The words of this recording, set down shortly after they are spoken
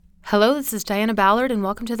Hello, this is Diana Ballard, and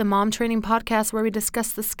welcome to the Mom Training Podcast, where we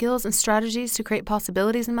discuss the skills and strategies to create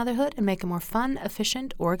possibilities in motherhood and make it more fun,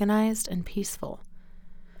 efficient, organized, and peaceful.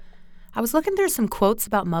 I was looking through some quotes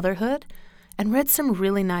about motherhood and read some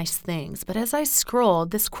really nice things, but as I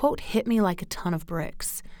scrolled, this quote hit me like a ton of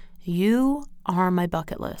bricks. You are my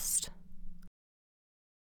bucket list.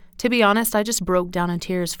 To be honest, I just broke down in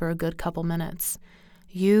tears for a good couple minutes.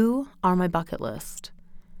 You are my bucket list.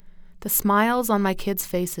 The smiles on my kids'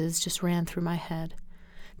 faces just ran through my head.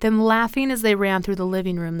 Them laughing as they ran through the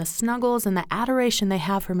living room, the snuggles and the adoration they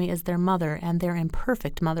have for me as their mother, and their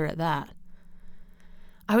imperfect mother at that.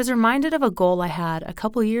 I was reminded of a goal I had a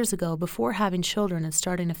couple years ago before having children and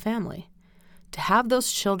starting a family. To have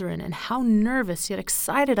those children, and how nervous yet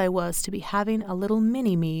excited I was to be having a little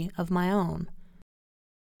mini-me of my own.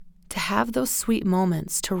 To have those sweet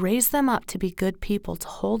moments, to raise them up to be good people, to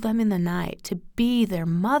hold them in the night, to be their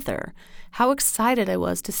mother. How excited I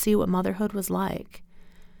was to see what motherhood was like.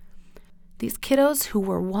 These kiddos who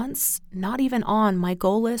were once not even on my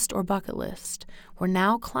goal list or bucket list were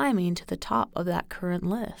now climbing to the top of that current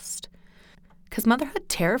list. Because motherhood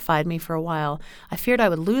terrified me for a while. I feared I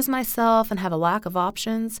would lose myself and have a lack of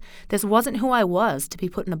options. This wasn't who I was to be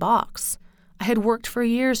put in a box. I had worked for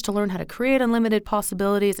years to learn how to create unlimited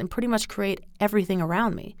possibilities and pretty much create everything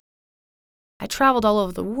around me. I traveled all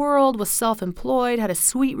over the world, was self-employed, had a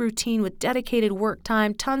sweet routine with dedicated work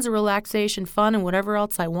time, tons of relaxation, fun, and whatever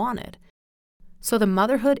else I wanted. So the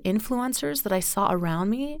motherhood influencers that I saw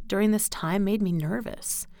around me during this time made me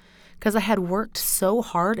nervous because I had worked so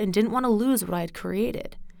hard and didn't want to lose what I had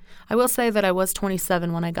created. I will say that I was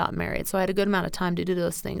 27 when I got married, so I had a good amount of time to do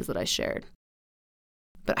those things that I shared.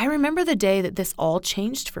 But I remember the day that this all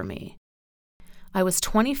changed for me. I was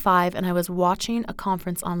 25 and I was watching a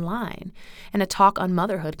conference online, and a talk on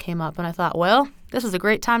motherhood came up, and I thought, well, this is a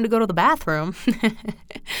great time to go to the bathroom.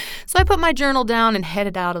 So I put my journal down and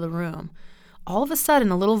headed out of the room. All of a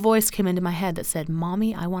sudden, a little voice came into my head that said,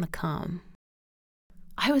 "Mommy, I want to come."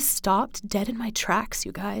 I was stopped dead in my tracks,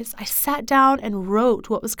 you guys. I sat down and wrote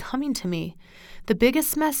what was coming to me. The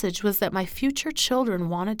biggest message was that my future children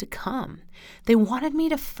wanted to come. They wanted me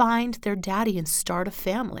to find their daddy and start a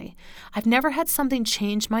family. I've never had something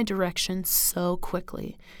change my direction so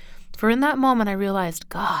quickly. For in that moment, I realized,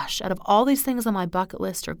 gosh, out of all these things on my bucket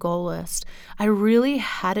list or goal list, I really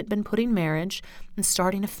hadn't been putting marriage and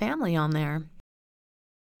starting a family on there.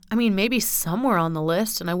 I mean, maybe somewhere on the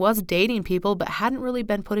list, and I was dating people, but hadn't really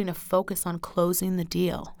been putting a focus on closing the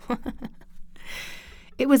deal.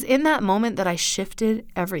 It was in that moment that I shifted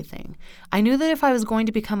everything. I knew that if I was going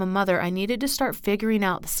to become a mother, I needed to start figuring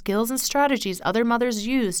out the skills and strategies other mothers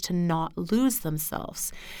use to not lose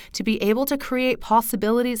themselves, to be able to create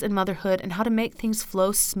possibilities in motherhood and how to make things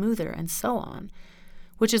flow smoother and so on.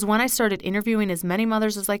 Which is when I started interviewing as many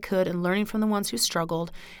mothers as I could and learning from the ones who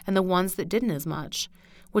struggled and the ones that didn't as much.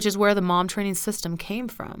 Which is where the mom training system came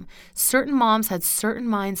from. Certain moms had certain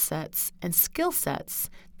mindsets and skill sets,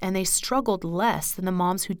 and they struggled less than the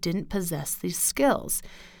moms who didn't possess these skills,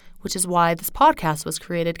 which is why this podcast was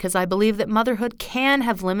created, because I believe that motherhood can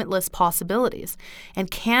have limitless possibilities and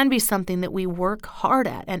can be something that we work hard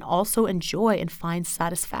at and also enjoy and find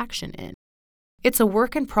satisfaction in. It's a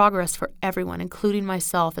work in progress for everyone, including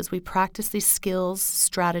myself, as we practice these skills,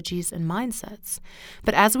 strategies, and mindsets.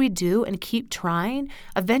 But as we do and keep trying,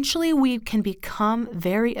 eventually we can become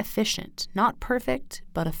very efficient. Not perfect,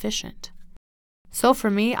 but efficient. So for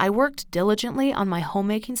me, I worked diligently on my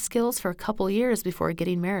homemaking skills for a couple years before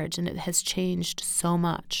getting married, and it has changed so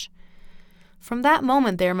much. From that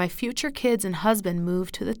moment there, my future kids and husband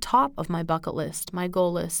moved to the top of my bucket list, my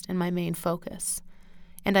goal list, and my main focus.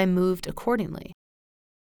 And I moved accordingly.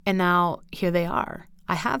 And now here they are.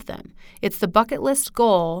 I have them. It's the bucket list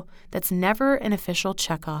goal that's never an official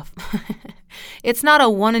checkoff. It's not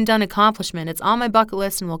a one-and-done accomplishment. It's on my bucket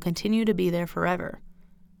list and will continue to be there forever.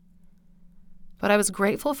 But I was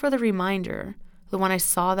grateful for the reminder that when I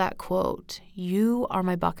saw that quote, "You are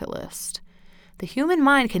my bucket list." The human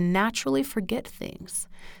mind can naturally forget things.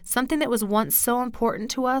 Something that was once so important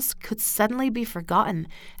to us could suddenly be forgotten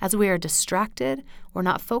as we are distracted or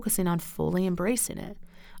not focusing on fully embracing it.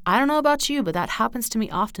 I don't know about you, but that happens to me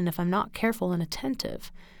often if I'm not careful and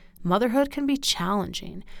attentive. Motherhood can be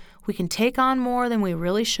challenging. We can take on more than we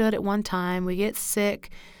really should at one time. We get sick,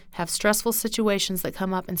 have stressful situations that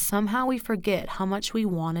come up, and somehow we forget how much we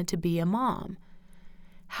wanted to be a mom.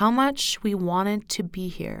 How much we wanted to be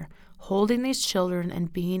here, holding these children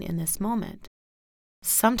and being in this moment.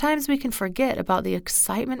 Sometimes we can forget about the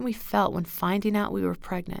excitement we felt when finding out we were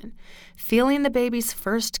pregnant, feeling the baby's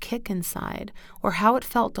first kick inside, or how it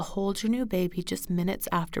felt to hold your new baby just minutes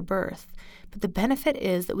after birth. But the benefit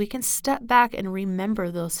is that we can step back and remember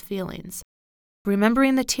those feelings.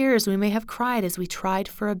 Remembering the tears we may have cried as we tried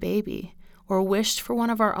for a baby, or wished for one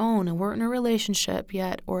of our own and weren't in a relationship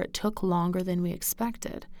yet, or it took longer than we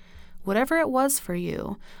expected. Whatever it was for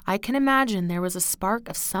you, I can imagine there was a spark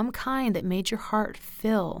of some kind that made your heart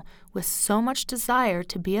fill with so much desire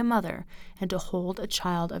to be a mother and to hold a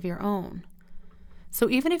child of your own. So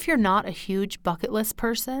even if you're not a huge bucket list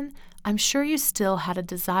person, I'm sure you still had a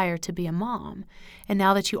desire to be a mom. And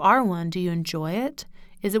now that you are one, do you enjoy it?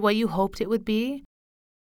 Is it what you hoped it would be?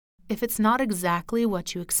 If it's not exactly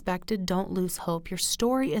what you expected, don't lose hope. Your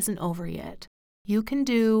story isn't over yet. You can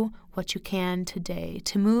do what you can today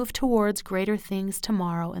to move towards greater things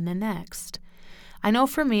tomorrow and the next. I know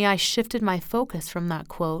for me, I shifted my focus from that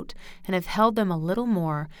quote and have held them a little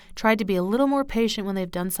more, tried to be a little more patient when they've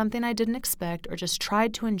done something I didn't expect, or just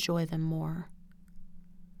tried to enjoy them more.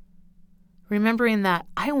 Remembering that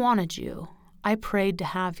I wanted you. I prayed to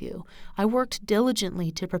have you. I worked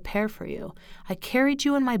diligently to prepare for you. I carried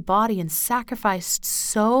you in my body and sacrificed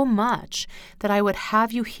so much that I would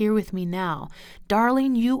have you here with me now.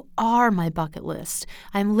 Darling, you are my bucket list.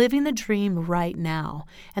 I'm living the dream right now.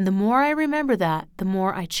 And the more I remember that, the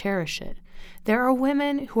more I cherish it. There are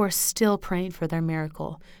women who are still praying for their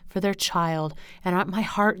miracle, for their child, and my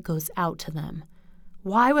heart goes out to them.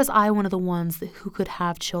 Why was I one of the ones who could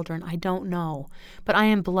have children? I don't know. But I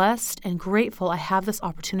am blessed and grateful I have this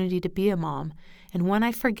opportunity to be a mom. And when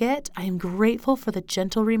I forget, I am grateful for the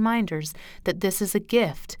gentle reminders that this is a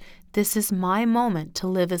gift. This is my moment to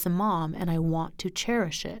live as a mom, and I want to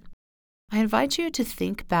cherish it. I invite you to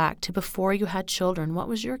think back to before you had children. What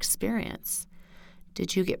was your experience?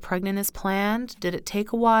 Did you get pregnant as planned? Did it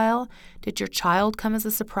take a while? Did your child come as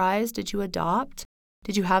a surprise? Did you adopt?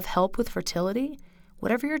 Did you have help with fertility?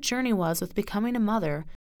 Whatever your journey was with becoming a mother,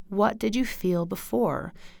 what did you feel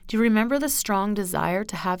before? Do you remember the strong desire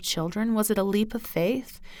to have children? Was it a leap of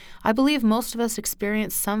faith? I believe most of us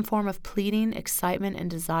experience some form of pleading, excitement, and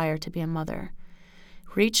desire to be a mother.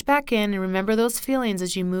 Reach back in and remember those feelings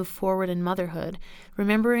as you move forward in motherhood,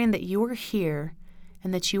 remembering that you are here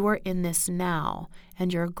and that you are in this now,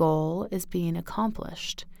 and your goal is being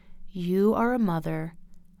accomplished. You are a mother,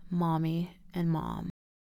 mommy, and mom.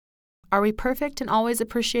 Are we perfect and always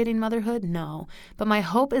appreciating motherhood? No. But my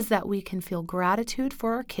hope is that we can feel gratitude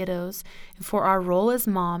for our kiddos and for our role as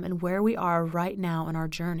mom and where we are right now in our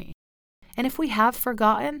journey. And if we have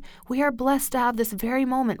forgotten, we are blessed to have this very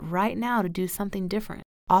moment right now to do something different.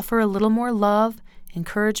 Offer a little more love,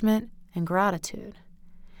 encouragement, and gratitude.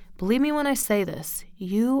 Believe me when I say this,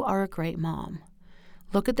 you are a great mom.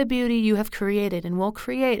 Look at the beauty you have created and will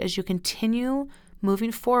create as you continue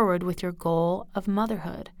moving forward with your goal of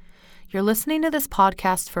motherhood. You're listening to this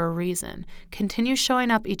podcast for a reason. Continue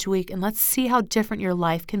showing up each week, and let's see how different your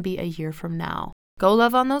life can be a year from now. Go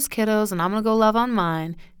love on those kiddos, and I'm going to go love on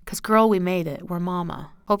mine, because, girl, we made it. We're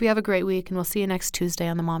mama. Hope you have a great week, and we'll see you next Tuesday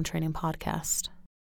on the Mom Training Podcast.